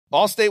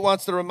Allstate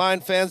wants to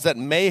remind fans that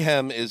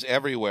mayhem is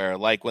everywhere,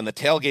 like when the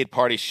tailgate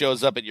party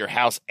shows up at your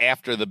house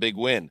after the big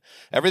win.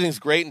 Everything's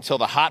great until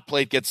the hot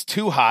plate gets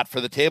too hot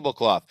for the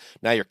tablecloth.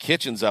 Now your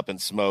kitchen's up in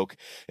smoke.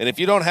 And if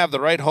you don't have the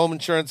right home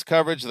insurance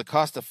coverage, the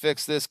cost to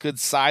fix this could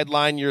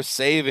sideline your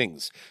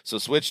savings. So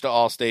switch to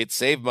Allstate,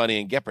 save money,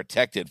 and get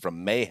protected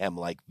from mayhem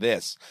like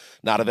this.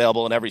 Not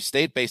available in every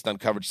state based on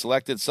coverage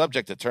selected,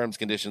 subject to terms,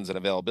 conditions, and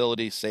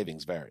availability.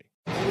 Savings vary.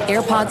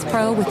 AirPods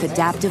Pro with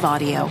adaptive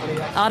audio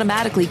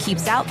automatically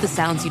keeps out the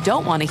sounds you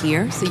don't want to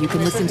hear so you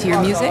can listen to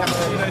your music,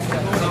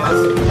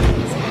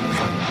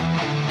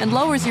 and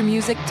lowers your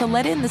music to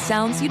let in the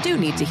sounds you do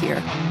need to hear.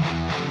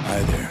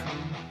 Hi there.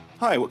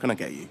 Hi, what can I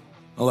get you?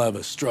 I'll have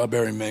a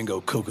strawberry mango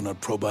coconut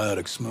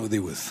probiotic smoothie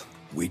with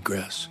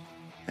wheatgrass.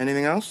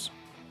 Anything else?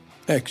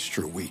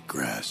 Extra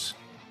wheatgrass.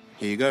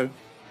 Here you go.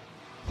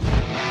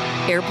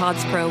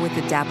 AirPods Pro with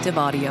adaptive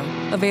audio.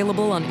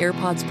 Available on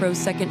AirPods Pro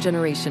 2nd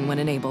generation when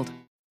enabled.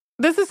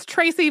 This is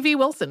Tracy V.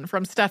 Wilson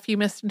from Stuff You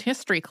Missed in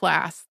History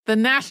class. The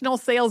national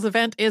sales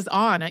event is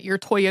on at your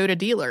Toyota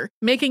dealer,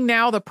 making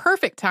now the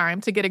perfect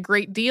time to get a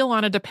great deal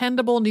on a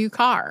dependable new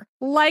car.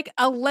 Like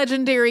a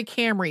legendary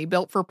Camry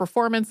built for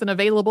performance and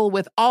available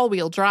with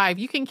all-wheel drive,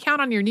 you can count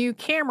on your new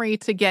Camry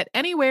to get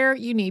anywhere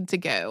you need to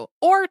go.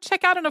 Or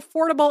check out an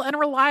affordable and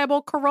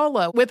reliable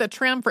Corolla with a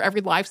trim for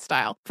every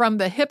lifestyle. From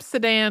the hip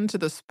sedan to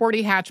the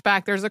sporty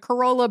hatchback, there's a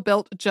Corolla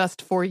built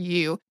just for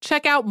you.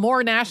 Check out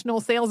more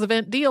national sales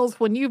event deals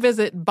when you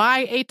visit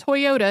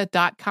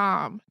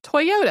buyatoyota.com.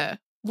 Toyota,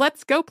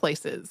 let's go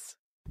places.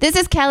 This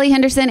is Kelly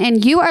Henderson,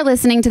 and you are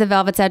listening to the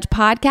Velvet's Edge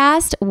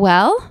podcast.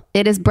 Well,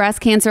 it is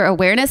Breast Cancer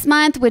Awareness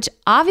Month, which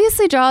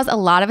obviously draws a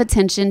lot of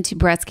attention to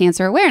breast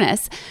cancer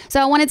awareness. So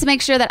I wanted to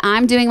make sure that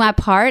I'm doing my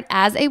part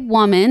as a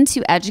woman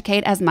to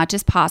educate as much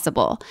as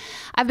possible.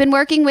 I've been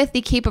working with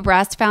the Keep a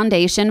Breast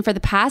Foundation for the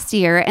past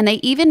year, and they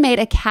even made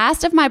a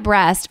cast of my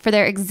breast for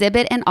their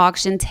exhibit and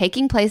auction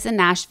taking place in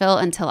Nashville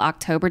until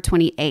October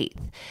 28th.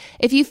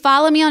 If you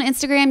follow me on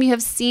Instagram, you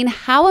have seen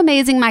how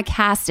amazing my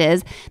cast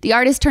is. The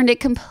artist turned it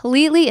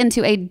completely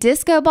into a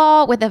disco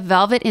ball with a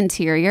velvet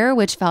interior,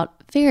 which felt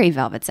very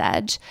Velvet's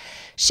Edge.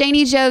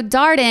 Shani Jo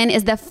Darden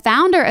is the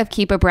founder of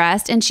Keep a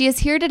Breast, and she is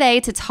here today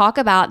to talk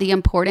about the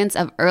importance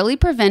of early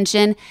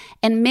prevention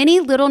and many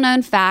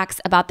little-known facts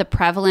about the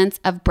prevalence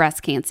of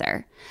breast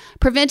cancer.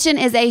 Prevention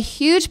is a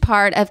huge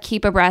part of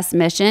Keep a Breast's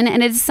mission,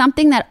 and it is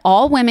something that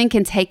all women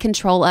can take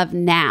control of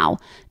now.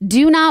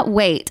 Do not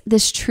wait.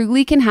 This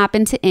truly can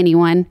happen to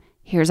anyone.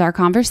 Here's our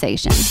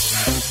conversation.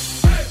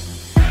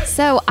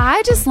 So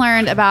I just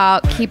learned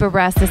about Keep a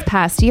Breast this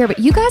past year, but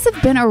you guys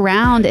have been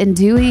around and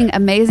doing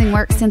amazing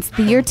work since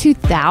the year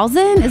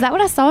 2000. Is that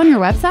what I saw on your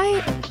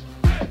website?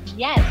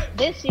 Yes,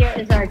 this year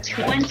is our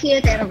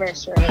 20th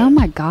anniversary. Oh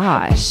my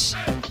gosh.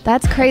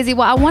 That's crazy.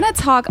 Well, I want to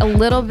talk a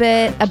little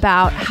bit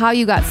about how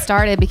you got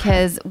started,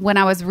 because when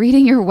I was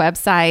reading your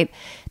website,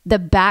 the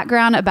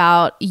background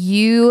about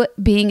you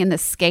being in the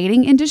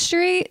skating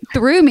industry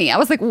threw me. I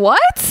was like,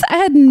 what? I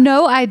had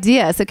no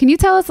idea. So can you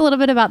tell us a little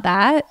bit about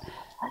that?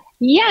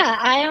 Yeah,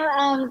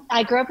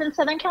 I grew up in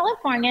Southern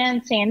California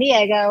in San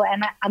Diego,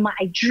 and my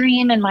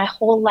dream in my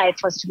whole life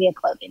was to be a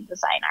clothing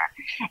designer.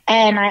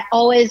 And I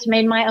always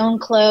made my own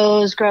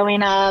clothes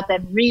growing up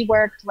and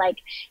reworked like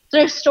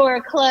thrift store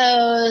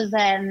clothes.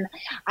 And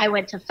I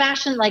went to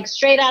fashion, like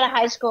straight out of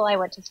high school, I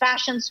went to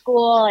fashion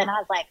school, and I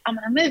was like, I'm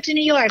going to move to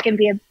New York and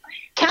be a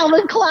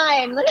Calvin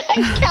Klein,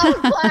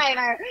 Calvin Klein,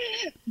 or,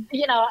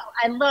 you know,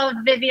 I love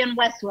Vivienne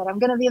Westwood. I'm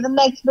going to be the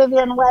next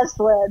Vivienne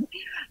Westwood.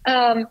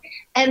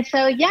 And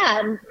so,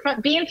 yeah,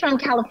 being from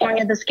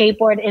California, the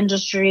skateboard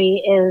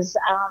industry is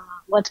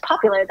what's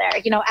popular there,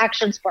 you know,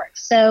 action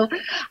sports. So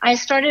I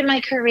started my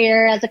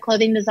career as a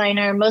clothing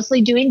designer,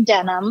 mostly doing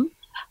denim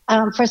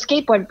for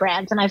skateboard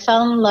brands. And I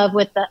fell in love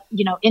with the,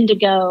 you know,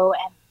 indigo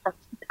and the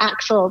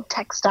actual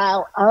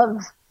textile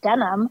of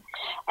denim.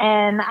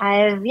 And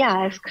I've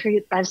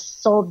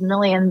sold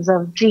millions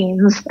of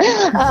jeans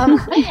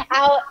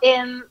out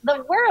in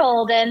the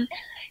world. And,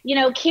 you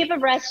know, Keep a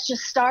Breast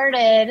just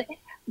started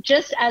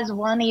just as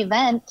one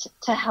event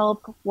to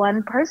help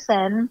one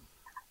person.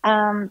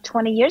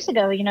 20 years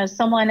ago, you know,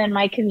 someone in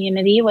my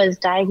community was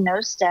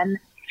diagnosed,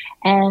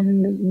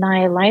 and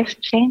my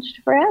life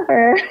changed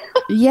forever.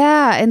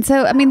 Yeah. And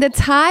so, I mean, the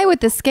tie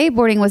with the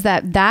skateboarding was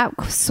that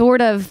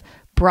sort of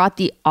brought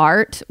the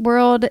art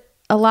world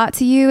a lot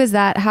to you. Is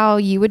that how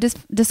you would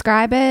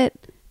describe it?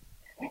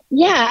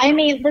 Yeah, I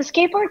mean, the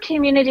skateboard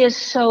community is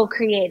so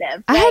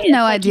creative. I had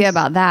no idea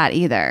about that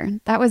either.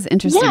 That was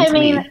interesting. Yeah, I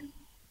mean,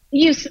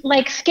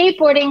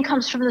 skateboarding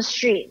comes from the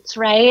streets,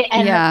 right?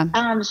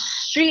 And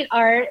street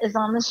art is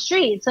on the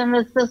streets, and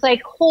it's this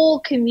like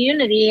whole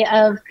community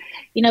of,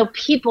 you know,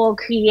 people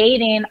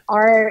creating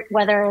art,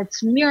 whether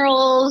it's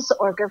murals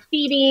or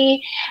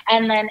graffiti,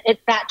 and then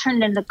that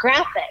turned into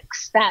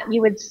graphics that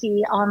you would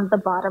see on the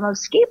bottom of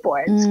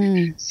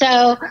skateboards.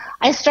 So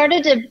I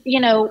started to, you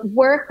know,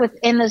 work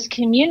within this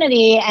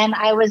community, and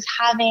I was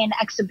having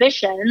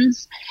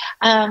exhibitions,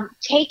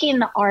 taking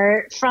the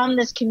art from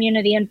this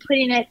community and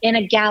putting it in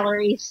a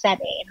gallery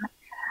setting.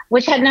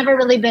 which had never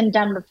really been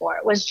done before.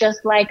 It was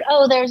just like,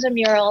 oh, there's a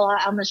mural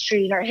on the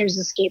street, or here's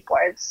a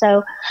skateboard.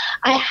 So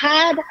I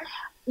had,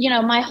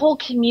 my whole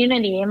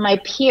community and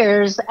my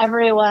peers,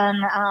 everyone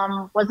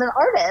was an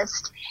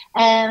artist.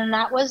 And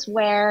that was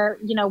where,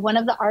 one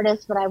of the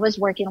artists that I was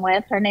working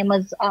with, her name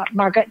was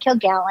Margaret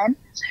Kilgallen.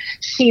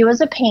 She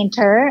was a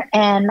painter,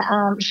 and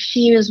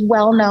she was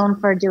well known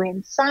for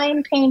doing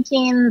sign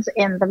paintings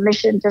in the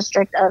Mission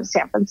District of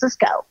San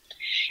Francisco.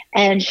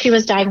 And she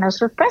was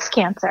diagnosed with breast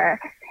cancer.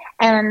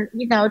 And,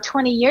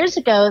 20 years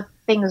ago,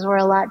 things were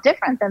a lot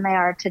different than they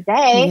are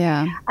today.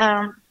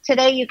 Yeah.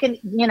 Today you can,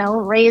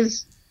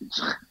 raise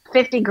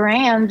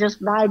 $50,000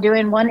 just by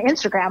doing one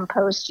Instagram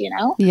post,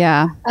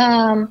 Yeah.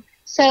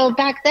 So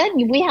back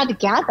then we had to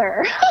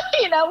gather,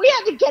 we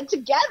had to get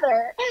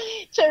together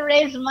to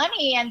raise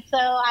money. And so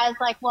I was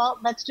like, well,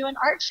 let's do an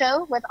art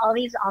show with all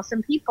these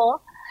awesome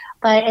people.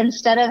 But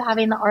instead of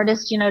having the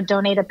artist,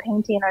 donate a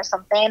painting or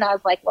something, I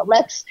was like, well,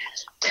 let's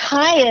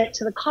tie it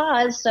to the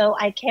cause. So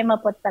I came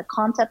up with the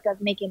concept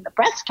of making the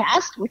breast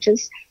cast, which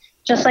is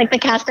just like the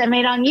cast I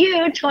made on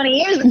you 20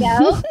 years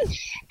ago.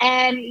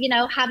 And,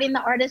 having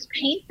the artist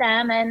paint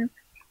them.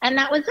 And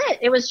that was it.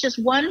 It was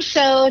just one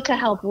show to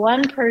help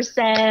one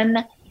person.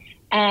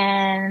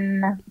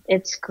 And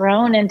it's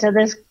grown into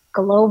this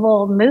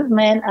global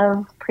movement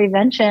of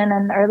prevention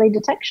and early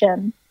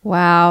detection.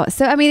 Wow.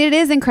 So, it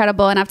is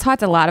incredible. And I've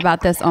talked a lot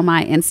about this on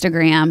my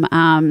Instagram.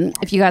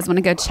 If you guys want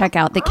to go check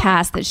out the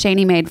cast that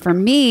Shani made for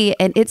me,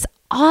 and it's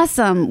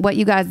awesome what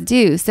you guys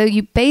do. So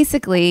you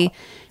basically,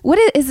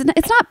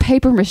 it's not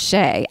paper mache.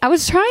 I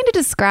was trying to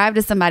describe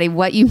to somebody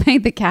what you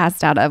made the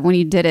cast out of when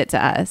you did it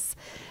to us.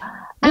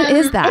 What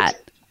is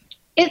that?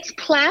 It's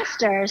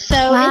plaster. So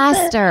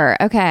plaster.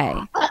 Okay.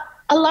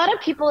 A lot of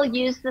people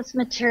use this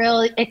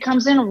material. It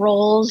comes in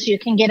rolls. You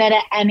can get it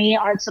at any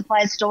art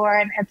supply store,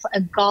 and it's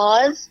a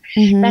gauze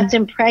that's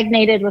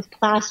impregnated with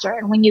plaster.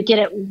 And when you get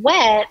it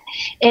wet,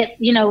 it,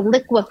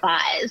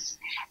 liquefies.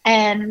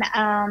 And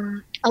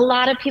a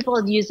lot of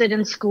people use it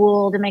in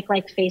school to make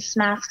like face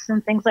masks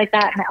and things like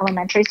that in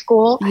elementary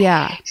school.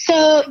 Yeah.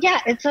 So yeah,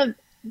 it's a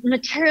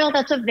material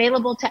that's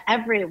available to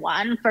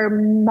everyone for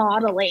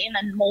modeling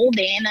and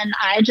molding, and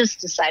I just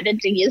decided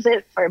to use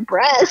it for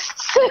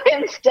breasts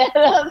instead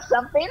of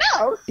something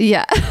else.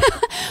 Yeah.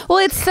 Well,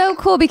 it's so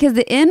cool because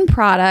the end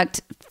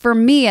product, for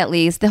me at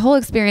least, the whole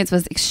experience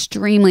was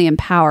extremely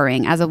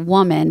empowering as a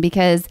woman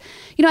because,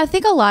 I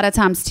think a lot of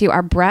times too,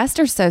 our breasts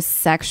are so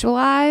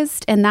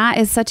sexualized, and that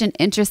is such an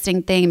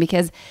interesting thing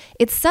because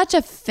it's such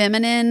a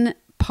feminine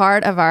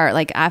part of our,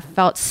 I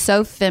felt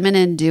so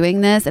feminine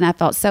doing this, and I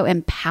felt so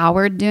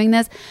empowered doing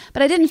this,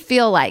 but I didn't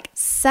feel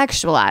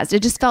sexualized.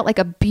 It just felt like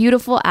a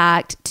beautiful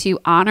act to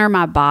honor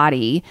my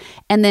body.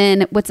 And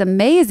then what's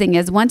amazing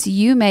is once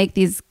you make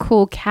these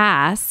cool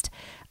casts,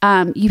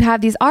 you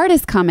have these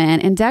artists come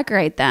in and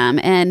decorate them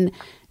and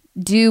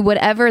do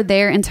whatever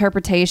their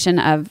interpretation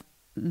of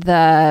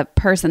the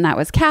person that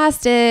was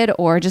casted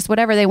or just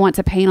whatever they want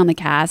to paint on the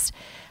cast.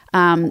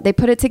 They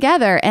put it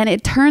together, and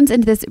it turns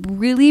into this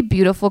really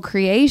beautiful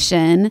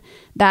creation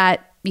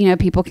that,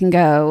 people can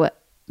go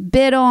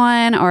bid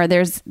on, or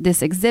there's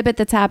this exhibit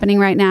that's happening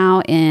right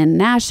now in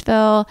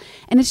Nashville.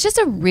 And it's just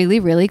a really,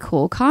 really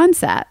cool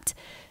concept.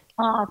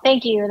 Oh,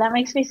 thank you. That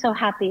makes me so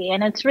happy.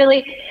 And it's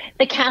really,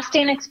 the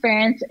casting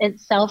experience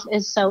itself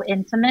is so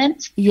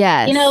intimate.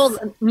 Yes.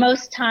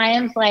 Most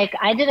times,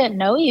 I didn't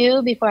know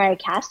you before I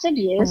casted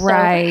you.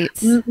 Right.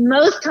 So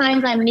most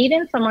times I'm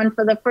meeting someone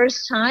for the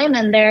first time,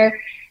 and they're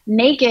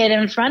naked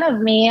in front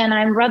of me, and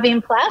I'm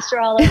rubbing plaster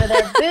all over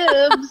their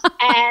boobs,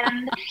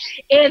 and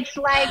it's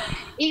like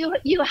you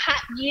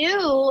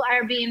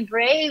are being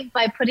brave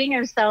by putting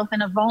yourself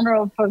in a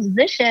vulnerable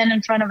position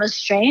in front of a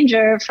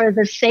stranger for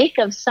the sake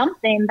of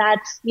something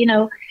that's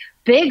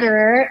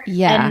bigger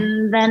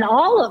than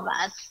all of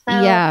us.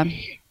 So yeah.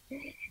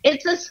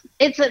 It's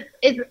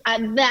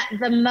that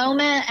the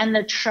moment and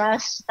the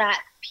trust that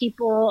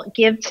people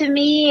give to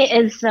me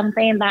is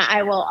something that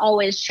I will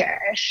always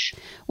cherish.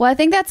 Well, I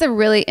think that's a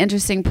really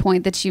interesting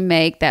point that you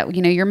make, that,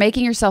 you're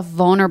making yourself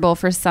vulnerable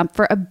for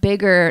a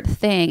bigger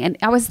thing. And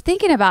I was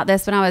thinking about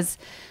this when I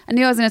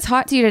knew I was going to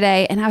talk to you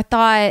today. And I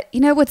thought,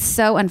 what's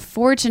so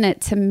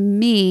unfortunate to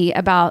me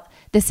about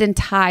this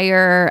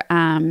entire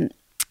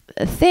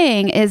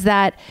thing is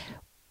that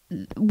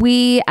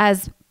we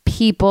as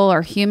people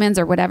or humans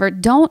or whatever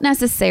don't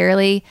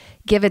necessarily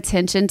give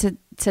attention to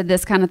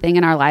this kind of thing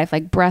in our life,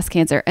 like breast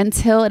cancer,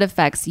 until it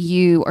affects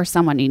you or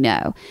someone you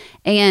know.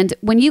 And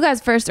when you guys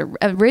first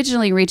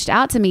originally reached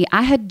out to me,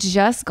 I had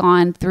just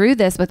gone through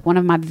this with one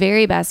of my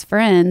very best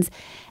friends.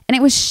 And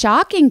it was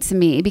shocking to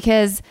me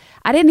because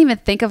I didn't even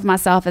think of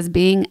myself as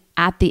being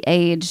at the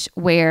age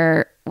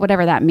where,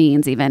 whatever that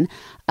means even,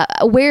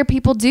 where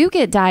people do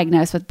get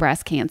diagnosed with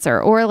breast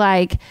cancer, or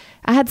I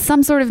had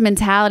some sort of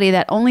mentality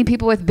that only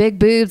people with big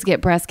boobs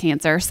get breast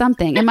cancer or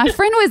something. And my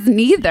friend was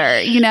neither,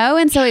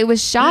 and so it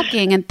was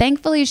shocking, and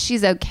thankfully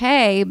she's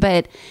okay.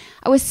 But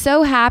I was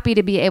so happy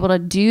to be able to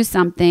do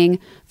something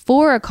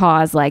for a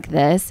cause like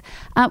this.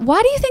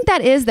 Why do you think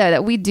that is, though,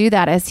 that we do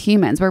that as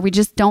humans, where we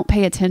just don't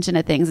pay attention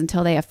to things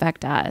until they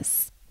affect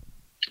us?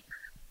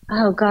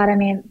 Oh, God. I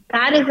mean,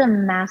 that is a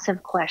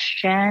massive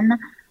question.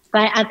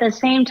 But at the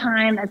same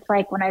time, it's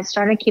like when I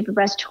started Keep a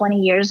Breast 20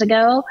 years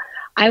ago,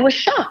 I was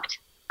shocked.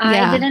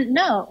 I didn't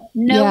know.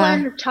 No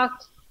one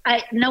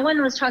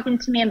was talking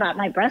to me about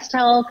my breast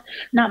health,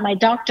 not my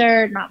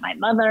doctor, not my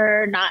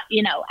mother, not,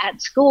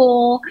 at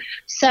school.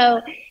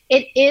 So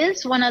it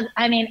is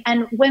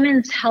and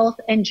women's health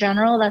in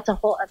general, that's a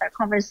whole other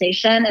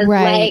conversation, is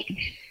right.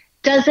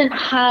 Doesn't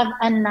have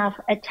enough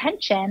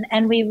attention,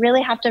 and we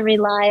really have to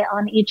rely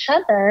on each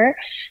other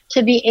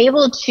to be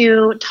able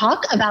to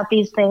talk about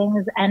these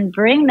things and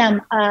bring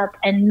them up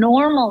and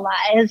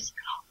normalize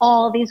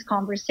all these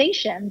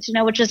conversations,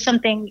 which is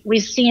something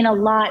we've seen a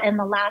lot in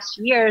the last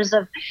years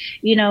of,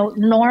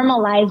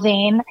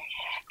 normalizing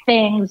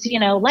things,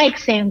 like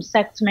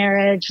same-sex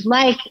marriage,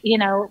 like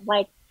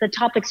the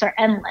topics are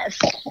endless.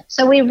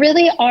 So we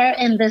really are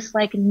in this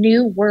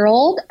new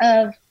world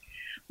of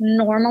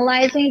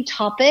normalizing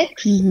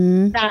topics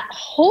that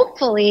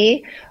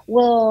hopefully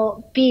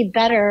will be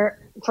better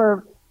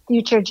for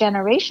future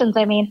generations.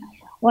 I mean,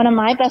 one of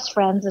my best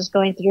friends is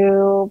going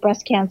through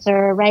breast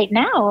cancer right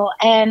now,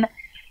 and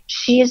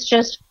she's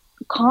just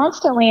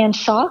constantly in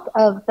shock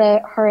of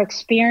her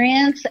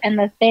experience and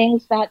the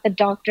things that the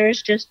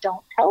doctors just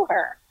don't tell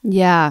her.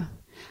 Yeah,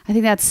 I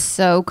think that's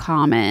so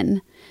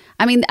common.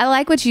 I mean, I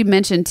like what you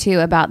mentioned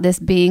too about this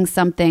being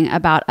something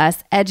about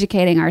us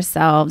educating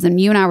ourselves. And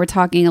you and I were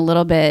talking a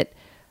little bit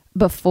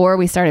before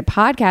we started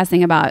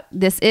podcasting about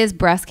this is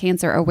Breast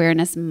Cancer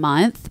Awareness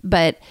Month,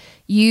 but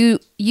you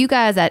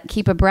guys at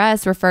Keep a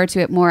Breast refer to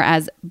it more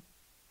as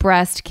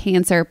Breast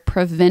Cancer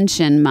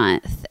Prevention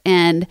Month.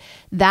 And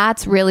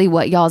that's really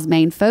what y'all's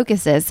main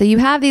focus is. So you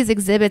have these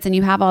exhibits and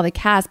you have all the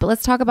cast, but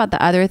let's talk about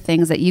the other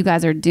things that you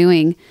guys are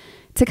doing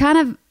to kind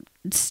of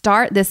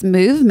start this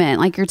movement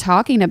like you're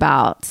talking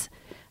about,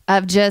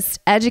 of just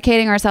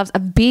educating ourselves,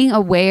 of being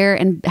aware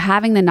and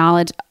having the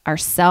knowledge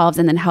ourselves,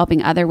 and then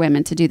helping other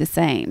women to do the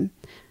same.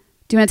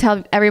 Do you want to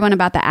tell everyone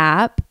about the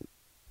app?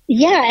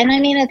 Yeah. And I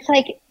mean, it's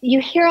like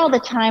you hear all the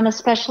time,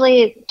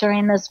 especially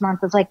during this month,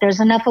 it's like there's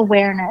enough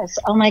awareness.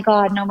 Oh my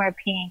God, no more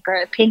pink,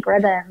 or pink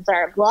ribbons,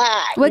 or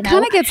blah. Well, it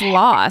kind of gets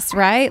lost,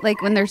 right?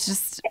 Like when there's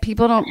just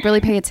people don't really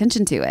pay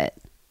attention to it.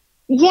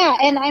 Yeah.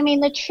 And I mean,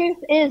 the truth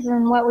is,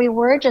 and what we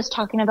were just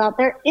talking about,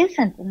 there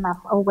isn't enough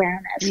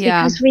awareness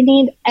because we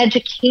need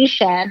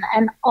education.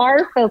 And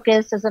our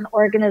focus as an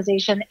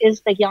organization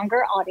is the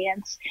younger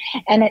audience,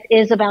 and it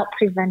is about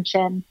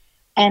prevention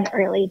and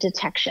early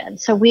detection.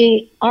 So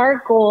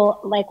our goal,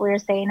 like we were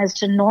saying, is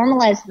to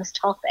normalize this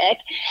topic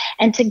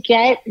and to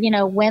get,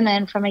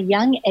 women from a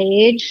young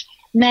age.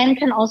 Men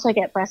can also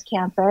get breast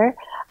cancer,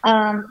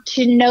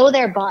 to know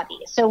their body.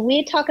 So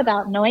we talk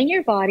about knowing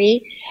your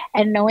body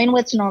and knowing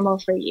what's normal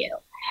for you.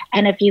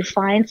 And if you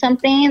find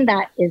something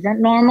that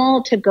isn't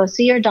normal, to go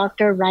see your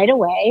doctor right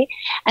away.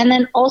 And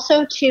then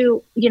also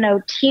to,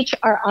 teach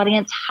our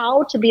audience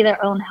how to be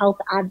their own health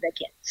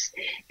advocates,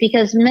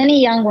 because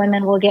many young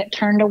women will get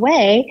turned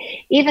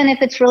away, even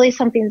if it's really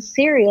something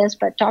serious,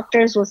 but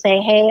doctors will say,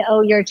 hey,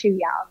 oh, you're too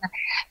young.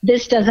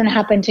 This doesn't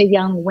happen to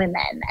young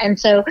women. And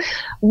so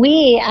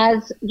we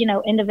as,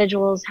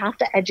 individuals have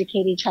to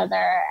educate each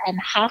other and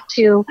have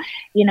to,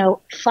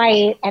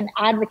 fight and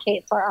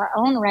advocate for our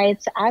own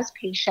rights as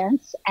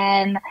patients.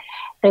 And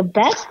the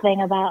best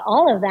thing about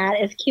all of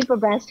that is Keep a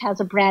Breast has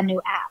a brand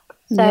new app.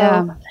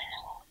 So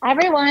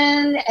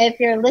everyone, if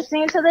you're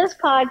listening to this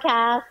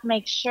podcast,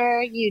 make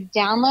sure you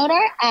download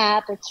our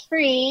app. It's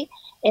free.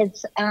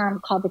 It's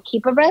called the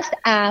Keep a Breast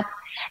app.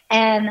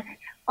 And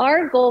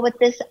our goal with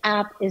this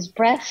app is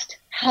breast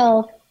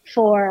health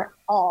for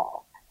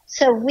all.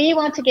 So we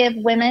want to give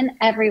women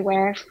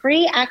everywhere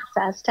free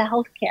access to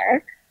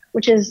healthcare,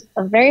 which is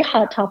a very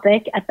hot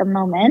topic at the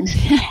moment.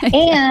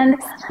 And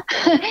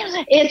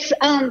it's,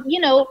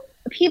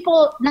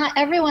 people, not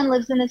everyone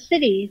lives in a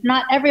city.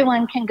 Not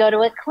everyone can go to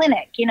a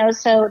clinic,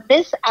 so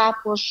this app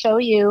will show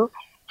you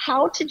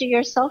how to do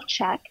your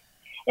self-check.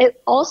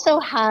 It also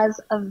has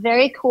a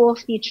very cool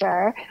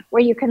feature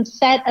where you can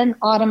set an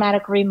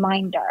automatic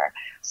reminder.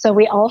 So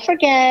we all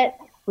forget,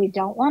 we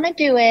don't want to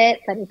do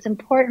it, but it's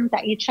important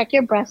that you check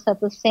your breasts at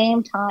the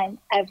same time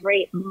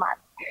every month.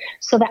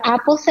 So the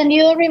app will send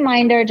you a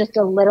reminder, just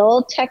a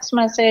little text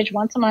message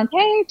once a month.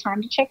 Hey,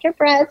 time to check your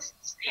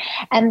breasts.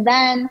 And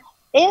then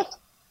if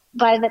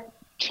by the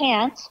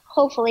chance,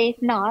 hopefully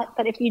not,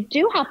 but if you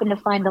do happen to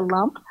find a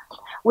lump,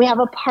 we have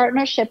a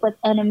partnership with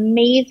an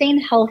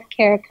amazing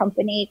healthcare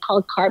company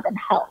called Carbon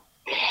Health.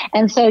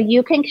 And so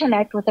you can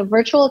connect with a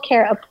virtual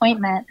care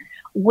appointment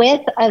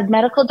with a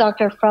medical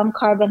doctor from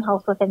Carbon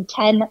Health within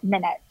 10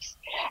 minutes.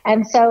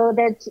 And so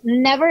that's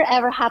never,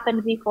 ever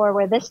happened before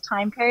where this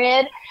time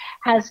period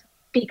has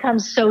become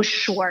so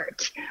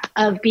short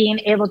of being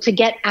able to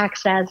get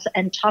access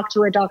and talk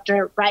to a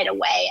doctor right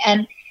away.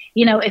 And,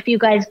 if you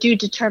guys do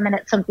determine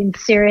it's something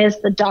serious,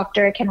 the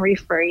doctor can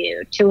refer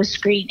you to a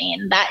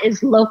screening that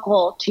is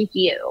local to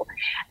you.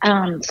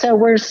 So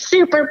we're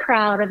super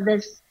proud of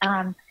this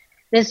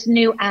this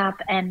new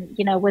app. And,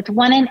 you know, with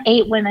 1 in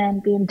 8 women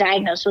being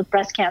diagnosed with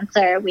breast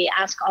cancer, we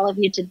ask all of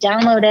you to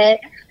download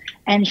it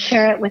and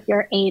share it with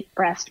your 8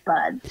 breast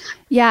buds.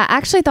 Yeah, I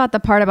actually thought the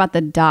part about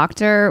the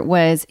doctor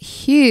was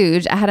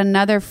huge. I had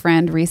another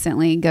friend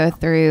recently go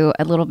through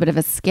a little bit of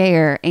a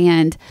scare.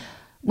 And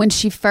when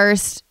she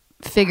first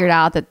figured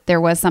out that there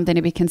was something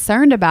to be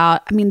concerned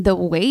about, I mean, the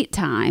wait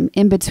time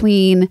in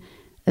between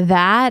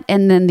that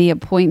and then the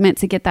appointment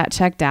to get that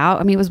checked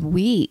out, I mean, it was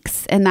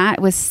weeks. And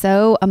that was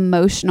so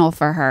emotional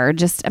for her.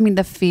 Just, I mean,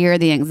 the fear,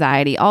 the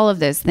anxiety, all of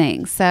those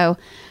things. So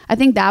I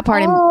think that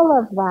part. All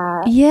of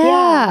that.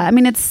 Yeah. I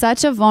mean, it's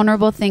such a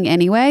vulnerable thing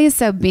anyway.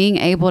 So being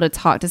able to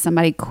talk to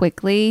somebody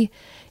quickly,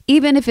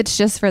 even if it's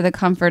just for the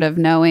comfort of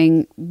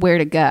knowing where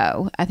to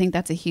go, I think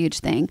that's a huge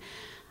thing.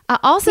 I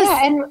also,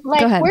 and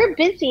like, we're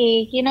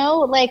busy, you know,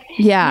 like,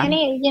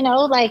 many, you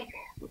know, like,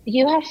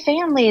 you have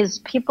families,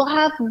 people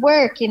have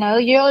work, you know,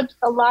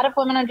 a lot of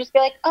women are just be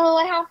like, oh,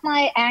 I have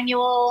my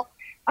annual,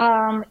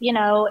 you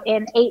know,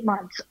 in 8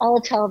 months,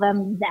 I'll tell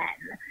them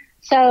then.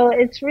 So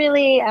it's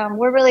really,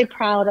 we're really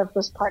proud of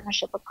this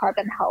partnership with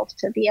Carbon Health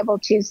to be able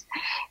to,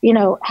 you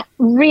know,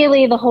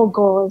 really the whole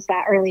goal is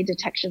that early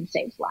detection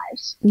saves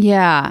lives.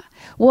 Yeah.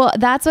 Well,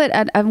 that's what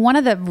one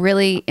of the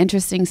really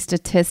interesting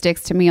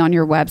statistics to me on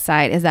your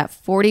website is that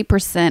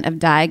 40% of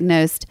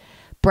diagnosed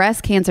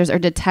breast cancers are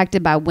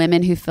detected by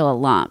women who feel a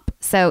lump.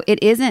 So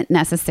it isn't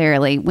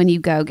necessarily when you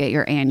go get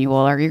your annual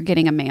or you're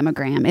getting a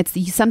mammogram.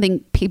 It's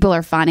something people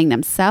are finding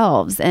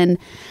themselves. And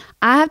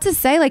I have to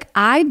say, like,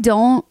 I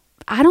don't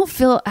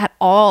feel at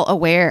all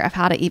aware of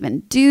how to even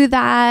do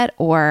that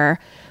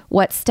or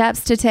what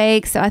steps to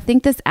take. So I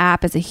think this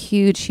app is a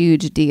huge,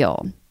 huge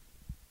deal.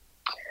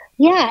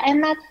 Yeah.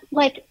 And that's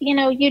like, you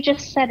know, you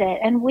just said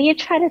it. And we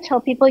try to tell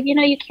people, you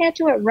know, you can't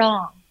do it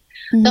wrong.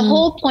 Mm-hmm. The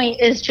whole point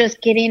is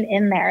just getting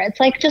in there. It's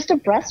like just a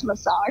breast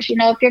massage. You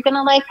know, if you're going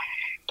to like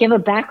give a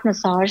back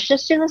massage,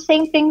 just do the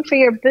same thing for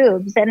your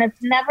boobs. And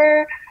it's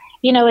never,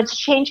 you know, it's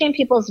changing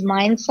people's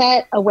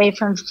mindset away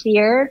from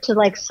fear to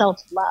like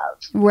self-love.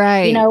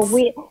 Right. You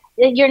know,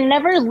 you're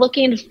never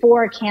looking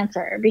for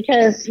cancer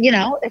because, you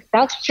know, if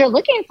that's what you're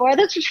looking for,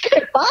 that's what you're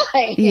going to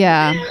find.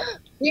 Yeah.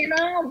 You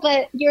know,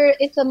 but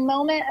it's a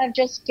moment of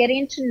just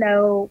getting to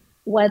know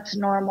what's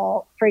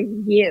normal for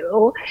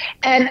you.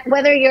 And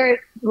whether you're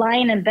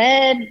lying in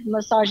bed,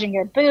 massaging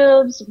your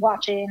boobs,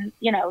 watching,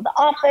 you know, The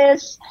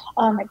Office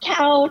on the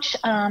couch,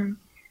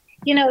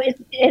 you know,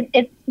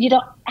 you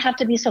don't have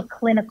to be so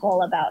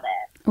clinical about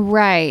it.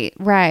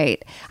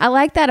 Right. I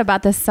like that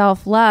about the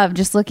self-love,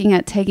 just looking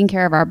at taking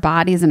care of our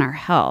bodies and our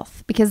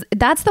health, because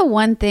that's the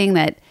one thing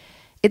that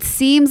it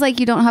seems like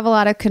you don't have a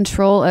lot of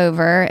control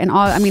over. And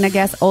I mean, I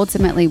guess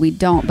ultimately we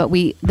don't, but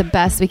the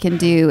best we can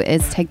do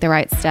is take the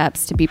right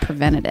steps to be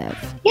preventative.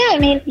 Yeah. I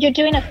mean, you're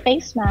doing a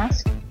face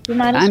mask. You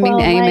might as well.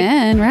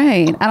 Amen.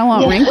 Right. I don't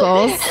want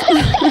wrinkles,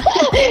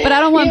 but I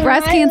don't want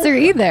breast cancer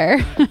either.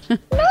 No,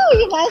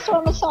 you might as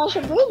well massage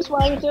your boobs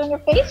while you're doing your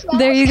face mask.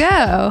 There you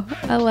go.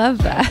 I love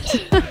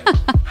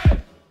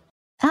that.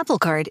 Apple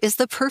Card is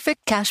the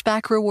perfect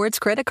cashback rewards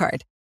credit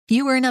card.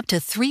 You earn up to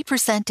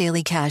 3%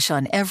 daily cash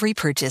on every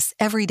purchase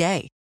every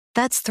day.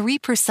 That's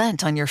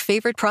 3% on your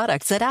favorite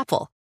products at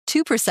Apple,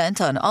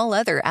 2% on all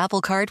other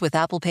Apple Card with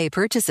Apple Pay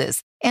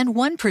purchases, and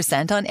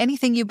 1% on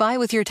anything you buy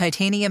with your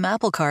titanium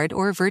Apple Card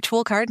or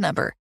virtual card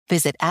number.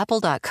 Visit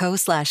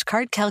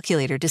apple.co/card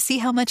calculator to see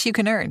how much you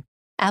can earn.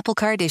 Apple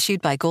Card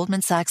issued by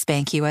Goldman Sachs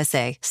Bank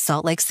USA,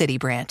 Salt Lake City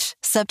branch.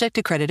 Subject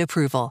to credit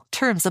approval.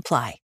 Terms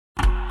apply.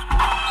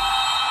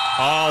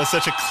 Oh,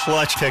 such a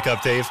clutch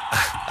pickup, Dave.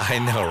 I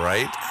know,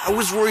 right? I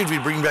was worried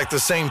we'd bring back the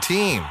same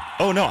team.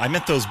 Oh, no, I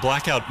meant those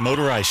blackout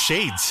motorized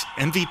shades.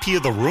 MVP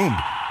of the room.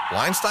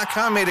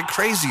 Blinds.com made it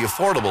crazy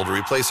affordable to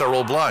replace our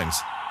old blinds.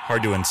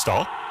 Hard to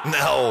install?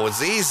 No,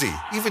 it's easy.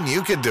 Even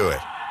you could do it.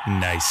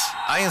 Nice.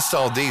 I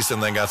installed these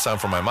and then got some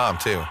for my mom,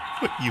 too.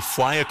 What, you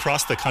fly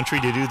across the country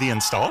to do the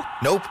install?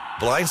 Nope.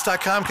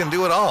 Blinds.com can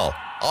do it all.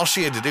 All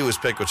she had to do was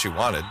pick what she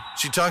wanted.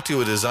 She talked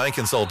to a design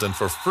consultant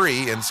for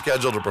free and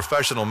scheduled a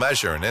professional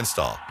measure and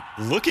install.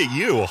 Look at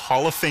you,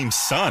 Hall of Fame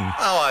son.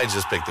 Oh, I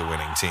just picked the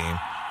winning team.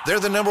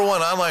 They're the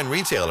 #1 online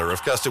retailer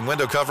of custom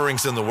window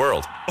coverings in the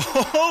world.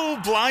 Oh,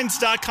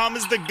 Blinds.com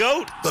is the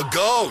GOAT. The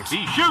GOAT.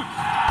 He shoots.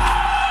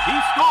 He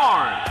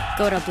scored.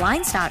 Go to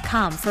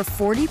Blinds.com for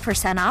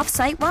 40% off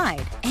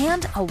site-wide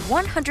and a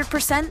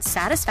 100%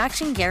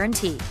 satisfaction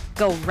guarantee.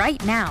 Go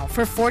right now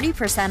for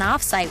 40%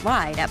 off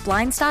site-wide at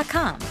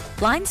Blinds.com.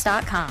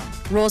 Blinds.com.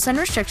 Rules and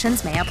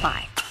restrictions may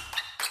apply.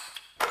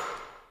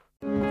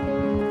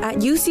 At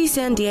UC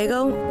San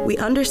Diego, we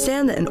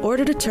understand that in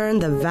order to turn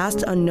the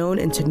vast unknown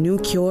into new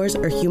cures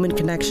or human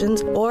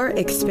connections or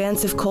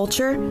expansive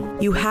culture,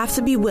 you have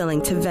to be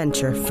willing to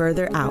venture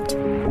further out.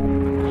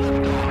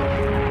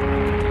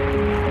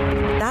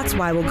 That's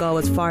why we'll go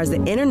as far as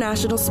the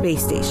International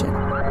Space Station,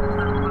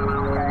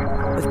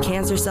 with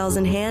cancer cells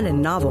in hand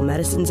and novel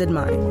medicines in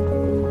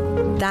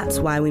mind. That's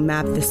why we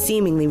map the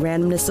seemingly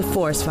randomness of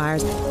forest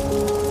fires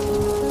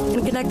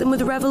and connect them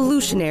with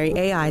revolutionary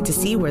AI to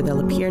see where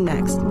they'll appear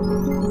next.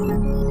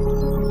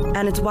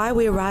 And it's why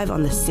we arrive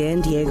on the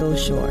San Diego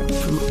shore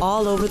from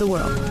all over the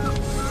world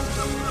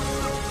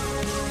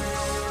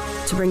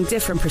to bring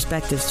different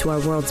perspectives to our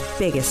world's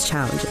biggest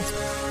challenges.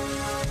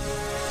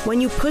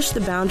 When you push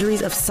the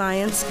boundaries of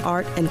science,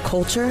 art, and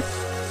culture,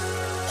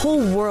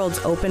 whole worlds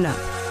open up.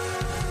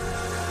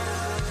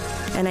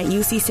 And at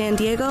UC San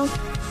Diego,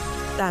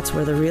 that's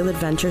where the real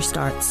adventure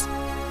starts.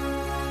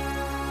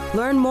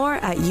 Learn more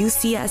at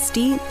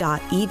ucsd.edu.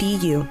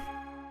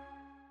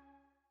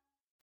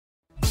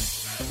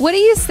 What do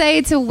you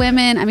say to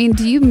women? I mean,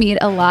 do you meet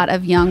a lot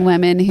of young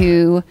women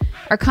who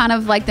are kind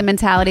of like the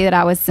mentality that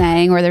I was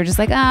saying, where they're just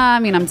like,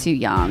 I'm too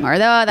young, or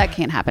that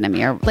can't happen to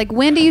me? Or like,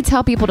 when do you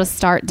tell people to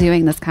start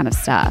doing this kind of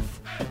stuff?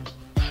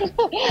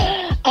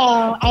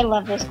 Oh, I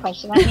love this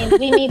question. I mean,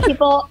 we meet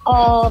people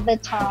all the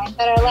time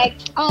that are like,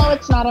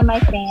 it's not in my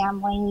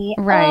family.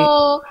 Right.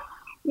 Oh,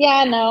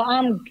 yeah, no,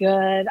 I'm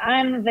good.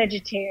 I'm a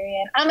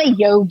vegetarian. I'm a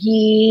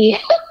yogi.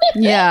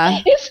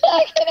 Yeah. It's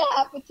not going to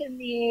happen to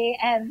me.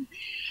 And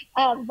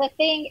the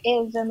thing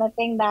is, and the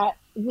thing that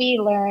we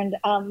learned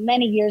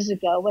many years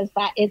ago was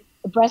that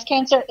breast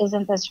cancer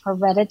isn't this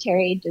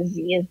hereditary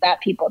disease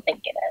that people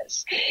think it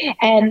is.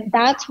 And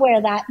that's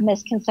where that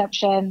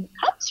misconception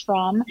comes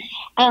from.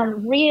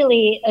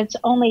 Really, it's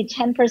only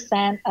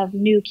 10% of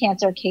new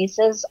cancer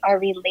cases are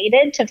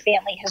related to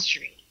family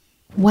history.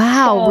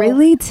 Wow, so,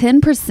 really?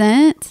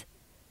 10%?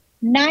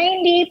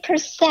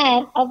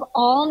 90% of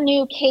all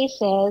new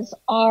cases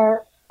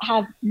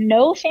have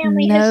no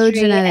family history. No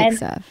genetic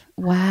stuff.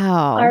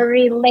 Wow. Are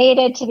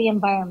related to the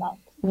environment.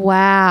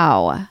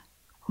 Wow.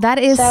 That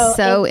is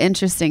so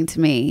interesting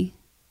to me.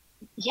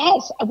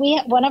 Yes.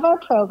 One of our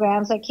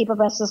programs at Keep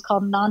Abreast is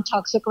called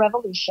Non-Toxic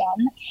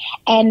Revolution.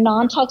 And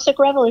Non-Toxic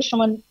Revolution,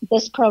 when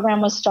this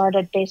program was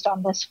started based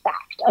on this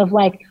fact of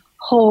like,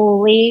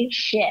 holy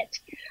shit.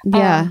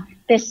 Yeah.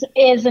 This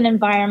is an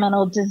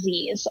environmental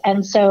disease.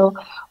 And so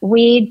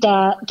we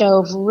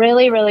dove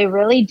really, really,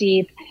 really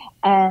deep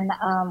and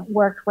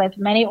worked with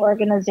many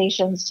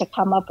organizations to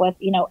come up with,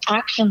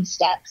 action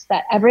steps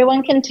that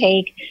everyone can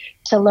take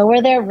to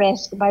lower their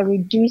risk by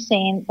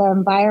reducing their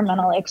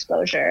environmental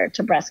exposure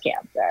to breast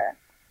cancer.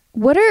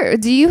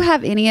 Do you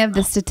have any of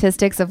the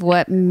statistics of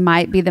what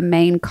might be the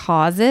main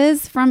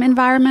causes from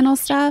environmental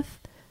stuff?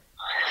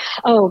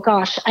 Oh,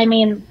 gosh. I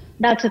mean,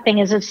 that's the thing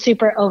is it's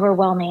super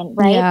overwhelming,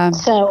 right? Yeah.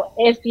 So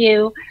if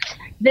you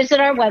visit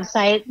our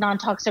website,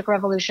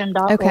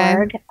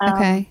 nontoxicrevolution.org,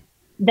 okay.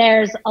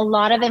 There's a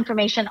lot of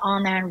information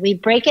on there, and we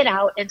break it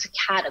out into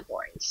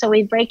categories. So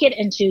we break it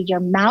into your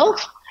mouth,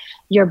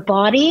 your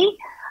body,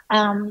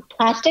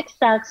 plastic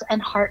sex,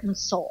 and heart and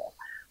soul.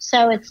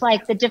 So it's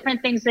like the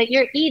different things that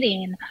you're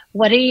eating.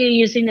 What are you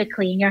using to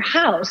clean your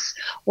house?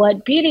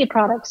 What beauty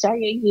products are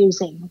you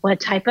using? What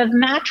type of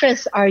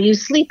mattress are you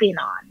sleeping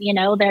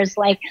on? There's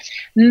like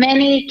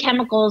many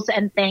chemicals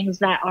and things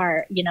that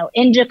are,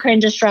 endocrine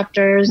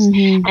disruptors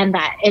and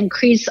that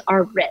increase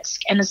our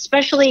risk, and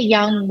especially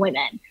young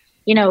women.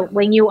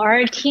 When you are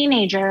a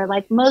teenager,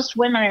 like most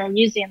women are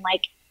using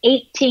like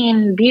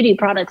 18 beauty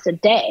products a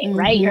day,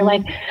 right? You're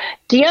like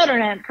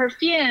deodorant,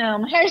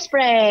 perfume,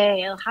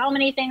 hairspray. How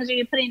many things are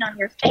you putting on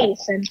your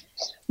face? And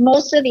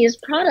most of these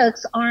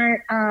products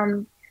aren't,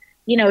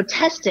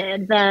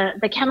 tested.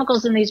 The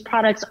chemicals in these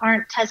products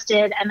aren't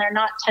tested, and they're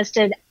not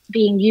tested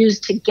being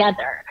used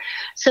together.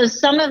 So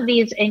some of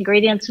these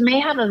ingredients may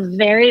have a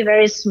very,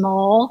 very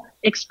small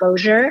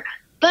exposure,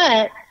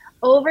 but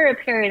over a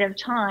period of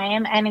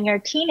time, and in your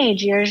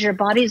teenage years, your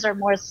bodies are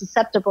more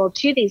susceptible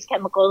to these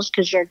chemicals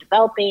because you're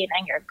developing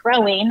and you're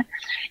growing.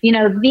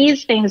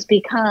 These things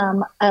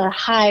become a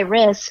high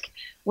risk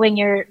when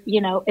your,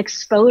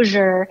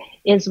 exposure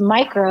is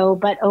micro,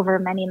 but over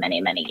many,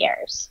 many, many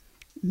years.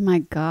 My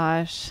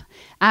gosh.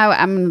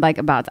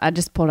 I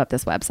just pulled up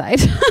this website.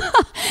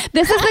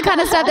 This is the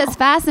kind of stuff that's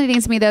fascinating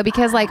to me, though,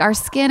 because like our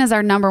skin is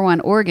our number one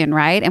organ,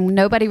 right? And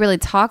nobody really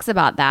talks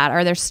about that,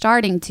 or they're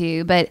starting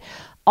to, but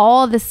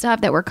all the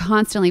stuff that we're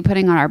constantly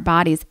putting on our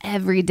bodies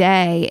every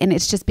day, and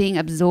it's just being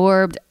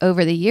absorbed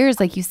over the years,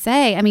 like you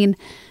say. I mean,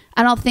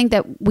 I don't think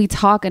that we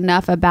talk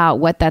enough about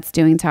what that's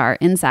doing to our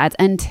insides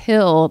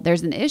until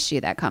there's an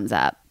issue that comes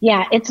up.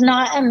 Yeah, it's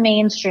not a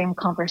mainstream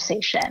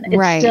conversation.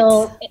 It's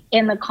still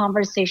in the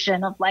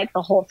conversation of like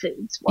the Whole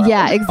Foods world.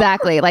 Yeah,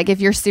 exactly. Like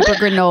if you're super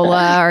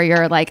granola or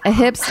you're like a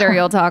hipster,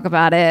 you'll talk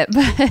about it.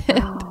 But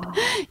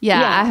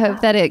I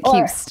hope that it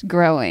keeps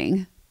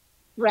growing.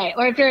 Right.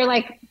 Or if you're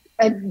like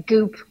a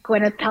goop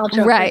Gwyneth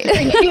Paltrow, right?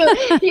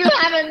 you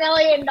have $1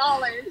 million,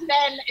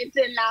 then it's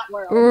in that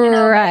world,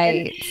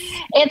 right?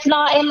 It's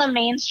not in the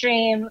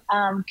mainstream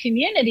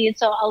community,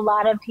 so a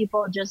lot of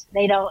people just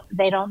they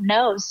don't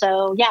know.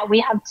 So yeah,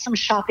 we have some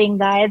shopping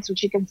guides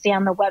which you can see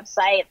on the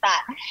website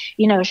that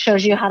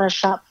shows you how to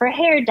shop for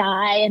hair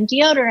dye and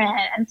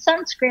deodorant and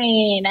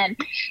sunscreen, and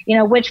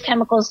which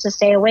chemicals to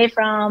stay away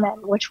from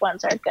and which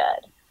ones are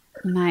good.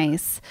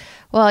 Nice.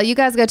 Well, you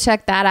guys go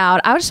check that out.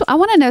 I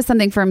want to know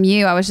something from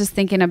you. I was just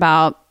thinking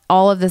about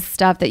all of the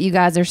stuff that you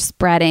guys are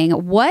spreading.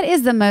 What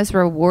is the most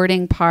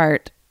rewarding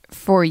part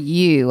for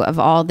you of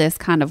all this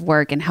kind of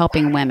work and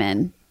helping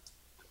women?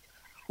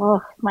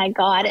 Oh my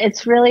God.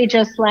 It's really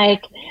just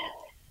like,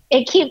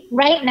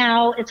 right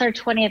now it's our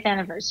 20th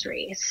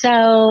anniversary.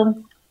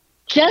 So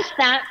just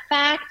that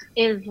fact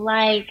is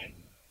like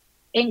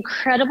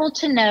incredible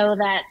to know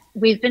that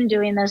we've been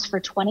doing this for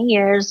 20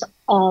 years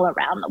all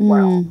around the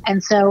world.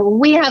 And so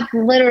we have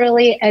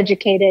literally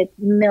educated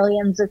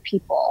millions of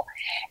people.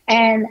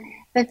 And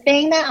the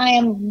thing that I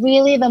am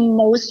really the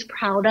most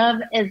proud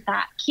of is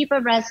that Keep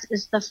Abreast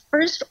is the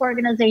first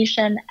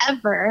organization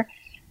ever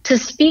to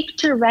speak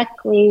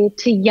directly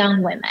to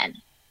young women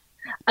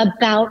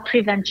about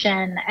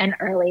prevention and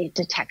early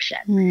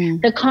detection.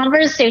 The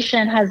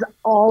conversation has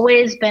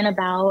always been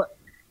about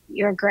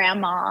your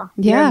grandma,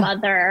 your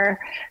mother,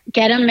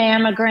 get a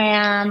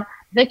mammogram,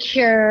 the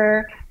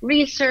cure,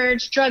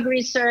 research, drug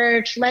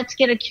research, let's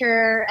get a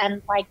cure.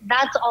 And like,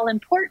 that's all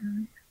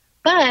important.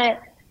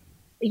 But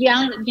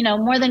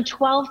more than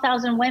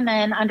 12,000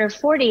 women under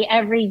 40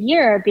 every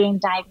year are being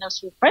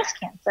diagnosed with breast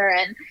cancer.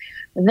 And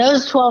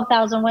those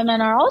 12,000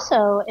 women are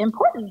also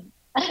important.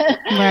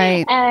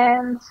 Right.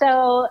 And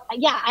so,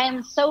 I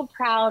am so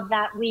proud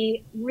that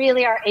we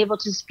really are able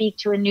to speak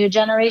to a new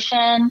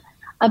generation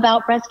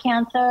about breast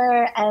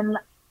cancer. And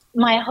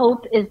my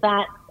hope is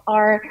that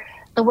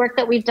the work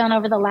that we've done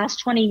over the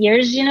last 20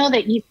 years,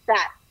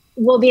 that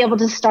we'll be able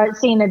to start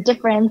seeing a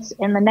difference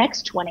in the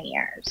next 20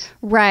 years.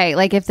 Right.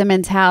 Like if the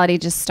mentality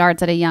just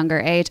starts at a younger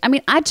age. I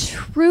mean,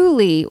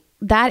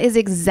 that is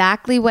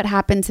exactly what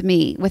happened to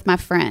me with my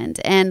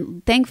friend.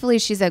 And thankfully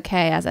she's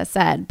okay, as I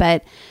said.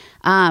 But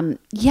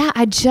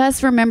I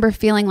just remember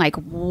feeling like,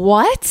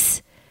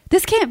 what?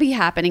 This can't be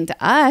happening to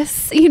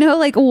us.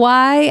 Like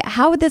why?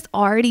 How would this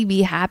already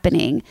be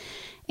happening?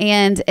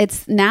 And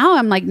it's now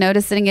I'm like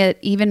noticing it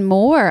even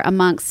more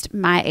amongst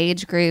my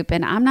age group,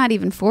 and I'm not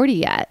even 40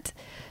 yet.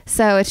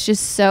 So it's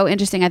just so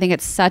interesting. I think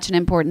it's such an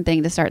important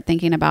thing to start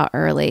thinking about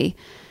early.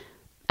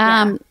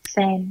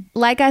 Same.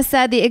 Like I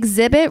said, the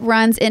exhibit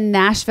runs in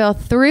Nashville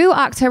through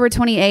October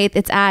 28th.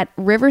 It's at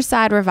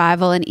Riverside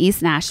Revival in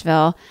East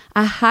Nashville.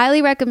 I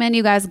highly recommend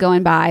you guys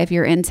going by if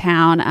you're in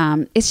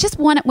town. It's just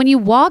when you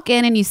walk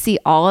in and you see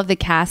all of the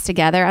cast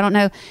together. I don't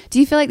know. Do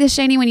you feel like this,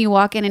 Shani, when you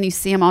walk in and you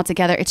see them all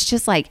together? It's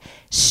just like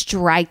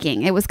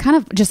striking. It was kind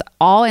of just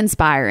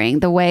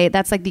awe-inspiring the way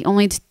that's like the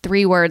only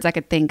 3 words I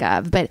could think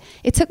of, but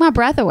it took my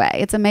breath away.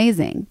 It's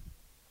amazing.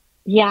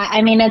 Yeah,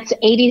 I mean, it's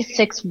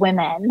 86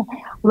 women,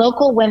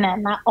 local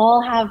women that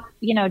all have,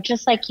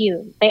 just like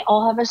you, they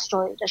all have a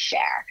story to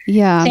share.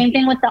 Yeah. Same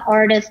thing with the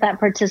artists that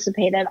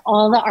participated.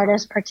 All the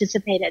artists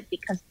participated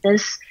because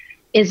this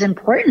is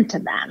important to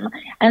them.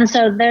 And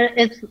so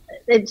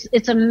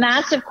it's a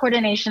massive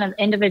coordination of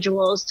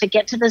individuals to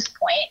get to this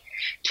point,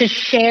 to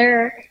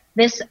share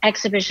this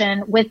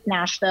exhibition with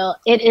Nashville.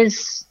 It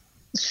is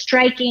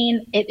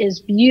striking, it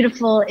is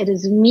beautiful, it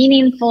is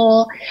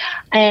meaningful,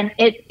 and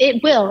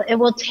it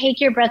will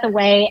take your breath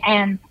away.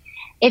 And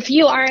if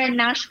you are in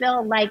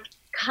Nashville,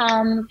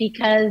 come,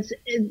 because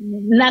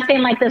nothing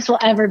like this will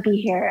ever be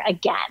here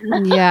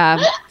again.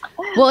 Yeah.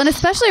 Well, and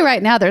especially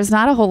right now, there's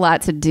not a whole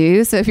lot to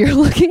do. So if you're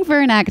looking for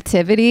an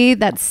activity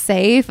that's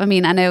safe, I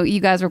mean, I know you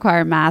guys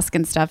require masks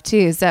and stuff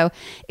too. So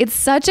it was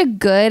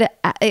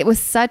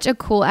such a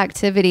cool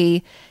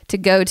activity to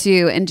go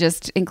to and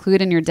just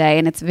include in your day.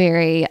 And it's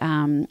very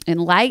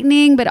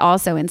enlightening, but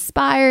also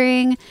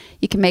inspiring.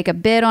 You can make a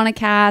bid on a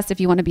cast if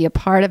you want to be a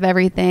part of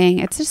everything.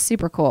 It's just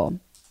super cool.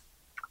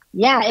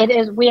 Yeah, it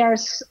is. We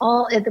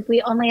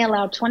only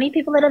allow 20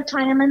 people at a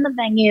time in the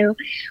venue.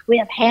 We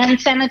have hand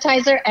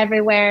sanitizer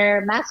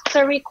everywhere. Masks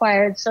are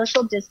required,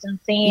 social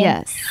distancing.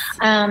 Yes.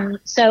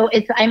 So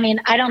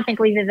I don't think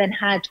we've even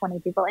had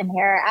 20 people in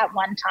here at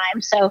one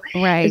time. So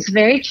right. It's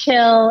very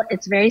chill.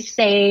 It's very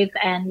safe.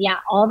 And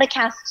all the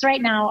casts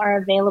right now are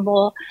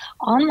available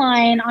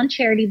online on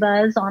Charity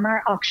Buzz on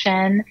our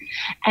auction.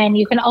 And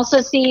you can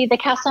also see the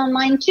cast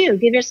online too.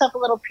 Give yourself a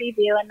little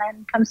preview and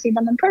then come see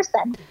them in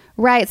person.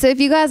 Right. So if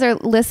you guys are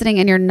listening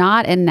and you're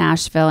not in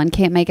Nashville and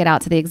can't make it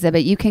out to the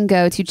exhibit, you can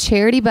go to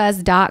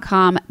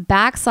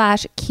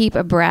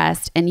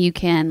charitybuzz.com/keepabreast and you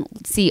can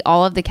see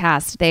all of the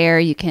cast there.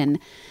 You can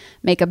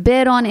make a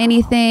bid on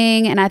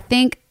anything. And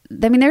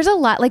there's a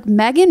lot, like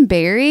Megan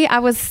Barry.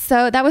 That was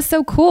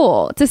so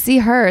cool to see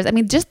hers. I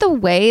mean, just the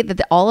way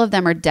that all of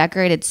them are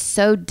decorated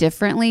so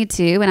differently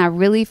too. And I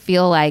really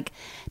feel like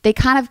they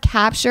kind of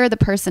capture the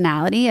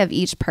personality of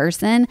each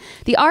person.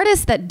 The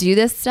artists that do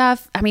this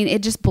stuff, I mean,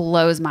 it just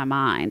blows my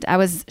mind. I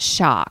was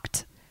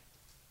shocked.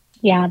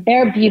 Yeah,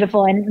 they're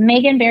beautiful. And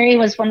Megan Barry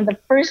was one of the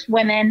first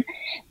women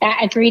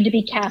that agreed to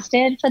be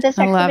casted for this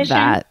exhibition. I love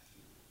that.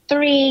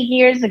 3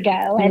 years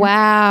ago. And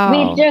wow.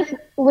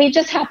 We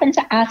just happened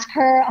to ask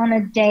her on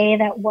a day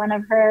that one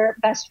of her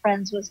best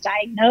friends was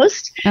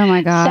diagnosed. Oh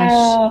my gosh.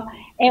 So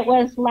it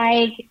was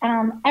like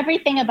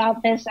everything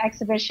about this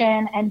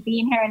exhibition and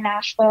being here in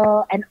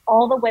Nashville and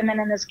all the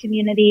women in this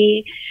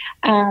community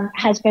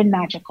has been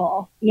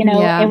magical.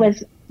 It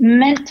was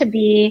meant to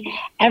be.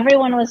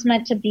 Everyone was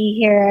meant to be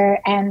here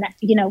and,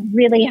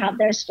 really have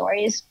their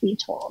stories be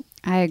told.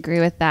 I agree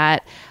with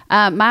that.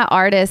 My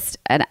artist,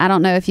 and I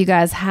don't know if you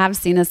guys have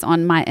seen this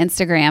on my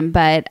Instagram,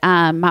 but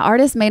my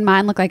artist made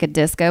mine look like a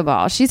disco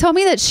ball. She told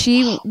me that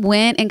she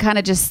went and kind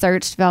of just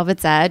searched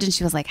Velvet's Edge, and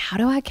she was like, how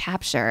do I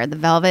capture the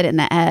velvet and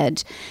the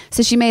edge?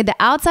 So she made the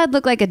outside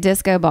look like a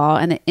disco ball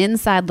and the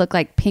inside look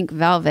like pink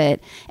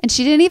velvet. And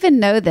she didn't even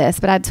know this,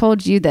 but I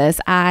told you this.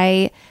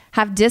 I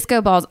have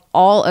disco balls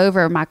all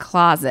over my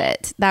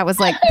closet. That was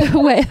like the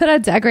way that I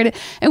decorated.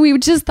 And we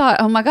just thought,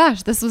 oh my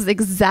gosh, this was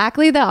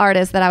exactly the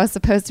artist that I was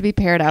supposed to be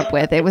paired up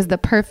with. It was the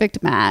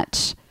perfect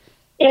match.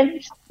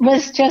 It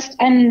was just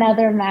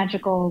another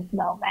magical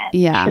moment.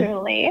 Yeah.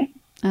 Truly.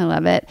 I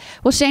love it.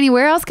 Well, Shani,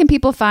 where else can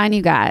people find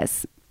you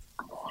guys?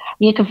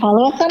 You can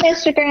follow us on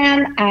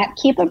Instagram at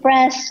Keep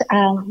Abreast.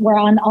 We're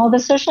on all the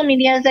social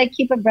medias at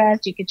Keep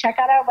Abreast. You can check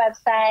out our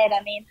website.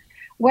 I mean,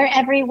 we're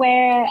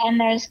everywhere, and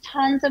there's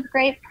tons of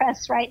great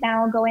press right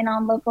now going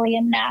on locally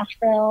in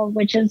Nashville,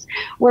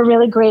 we're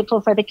really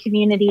grateful for the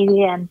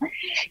community and,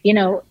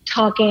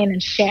 talking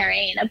and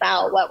sharing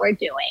about what we're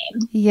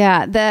doing.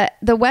 Yeah,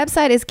 the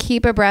website is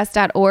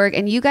keepabreast.org,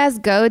 and you guys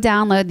go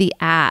download the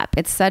app.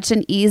 It's such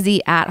an easy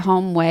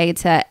at-home way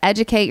to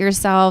educate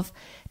yourself,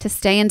 to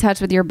stay in touch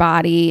with your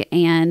body,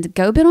 and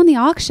go bid on the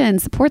auction.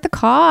 Support the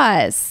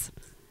cause.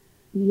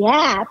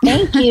 Yeah,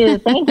 thank you.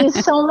 Thank you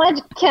so much,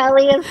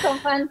 Kelly. It's so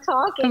fun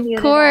talking to you.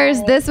 Of course.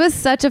 Today. This was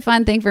such a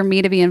fun thing for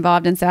me to be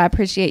involved in, so I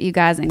appreciate you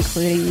guys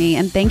including me.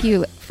 And thank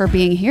you for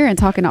being here and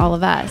talking to all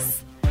of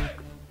us.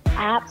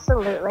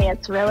 Absolutely.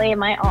 It's really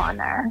my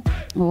honor.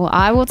 Well,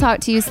 I will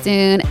talk to you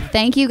soon.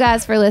 Thank you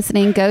guys for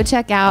listening. Go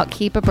check out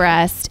Keep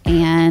Abreast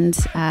and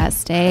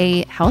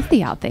stay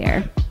healthy out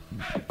there.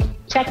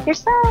 Check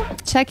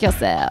yourself. Check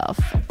yourself.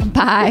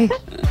 Bye.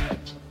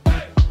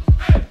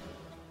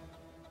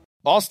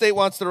 Allstate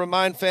wants to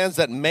remind fans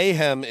that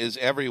mayhem is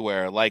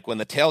everywhere, like when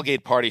the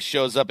tailgate party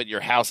shows up at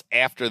your house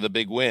after the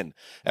big win.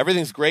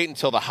 Everything's great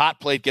until the hot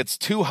plate gets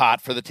too hot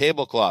for the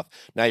tablecloth.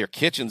 Now your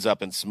kitchen's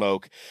up in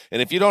smoke.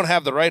 And if you don't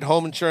have the right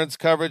home insurance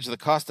coverage, the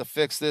cost to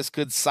fix this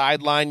could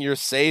sideline your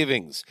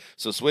savings.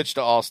 So switch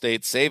to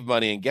Allstate, save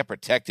money, and get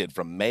protected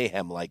from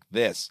mayhem like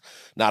this.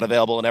 Not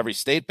available in every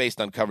state based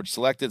on coverage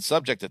selected,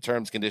 subject to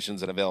terms,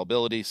 conditions, and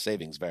availability.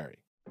 Savings vary.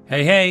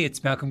 Hey,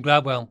 it's Malcolm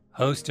Gladwell,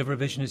 host of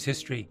Revisionist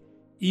History.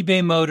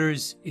 eBay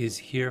Motors is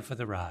here for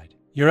the ride.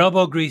 Your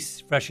elbow grease,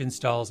 fresh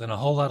installs, and a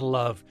whole lot of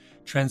love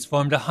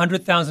transformed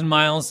 100,000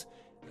 miles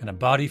and a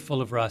body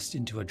full of rust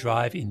into a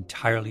drive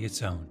entirely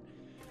its own.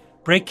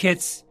 Brake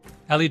kits,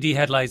 LED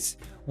headlights,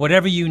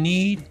 whatever you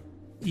need,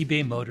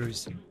 eBay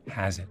Motors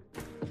has it.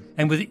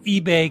 And with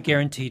eBay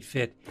Guaranteed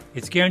Fit,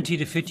 it's guaranteed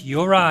to fit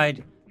your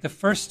ride the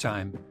first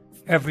time,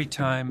 every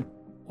time,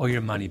 or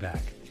your money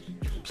back.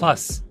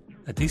 Plus,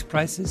 at these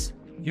prices,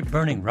 you're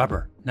burning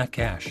rubber, not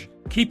cash.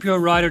 Keep your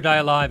ride or die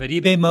alive at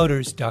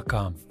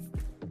ebaymotors.com.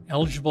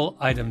 Eligible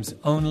items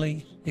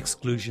only.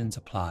 Exclusions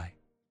apply.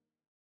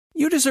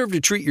 You deserve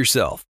to treat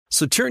yourself,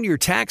 so turn your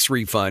tax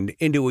refund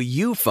into a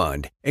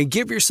U-Fund and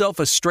give yourself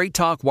a Straight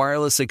Talk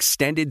Wireless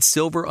Extended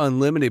Silver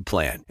Unlimited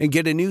plan and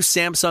get a new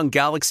Samsung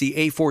Galaxy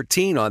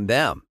A14 on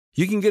them.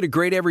 You can get a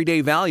great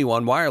everyday value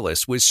on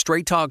wireless with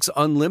Straight Talk's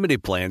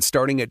Unlimited plan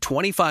starting at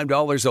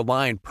 $25 a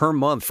line per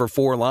month for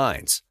 4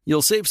 lines.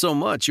 You'll save so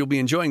much you'll be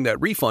enjoying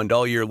that refund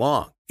all year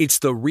long. It's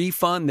the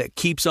refund that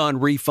keeps on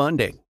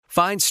refunding.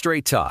 Find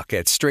Straight Talk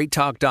at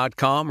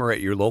straighttalk.com or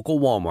at your local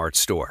Walmart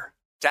store.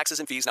 Taxes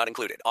and fees not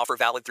included. Offer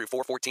valid through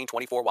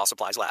 4/14/24 while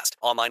supplies last.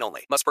 Online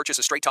only. Must purchase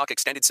a Straight Talk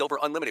Extended Silver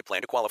Unlimited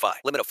plan to qualify.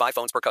 Limit of 5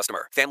 phones per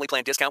customer. Family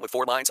plan discount with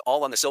 4 lines,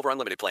 all on the Silver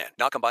Unlimited plan.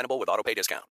 Not combinable with autopay discount.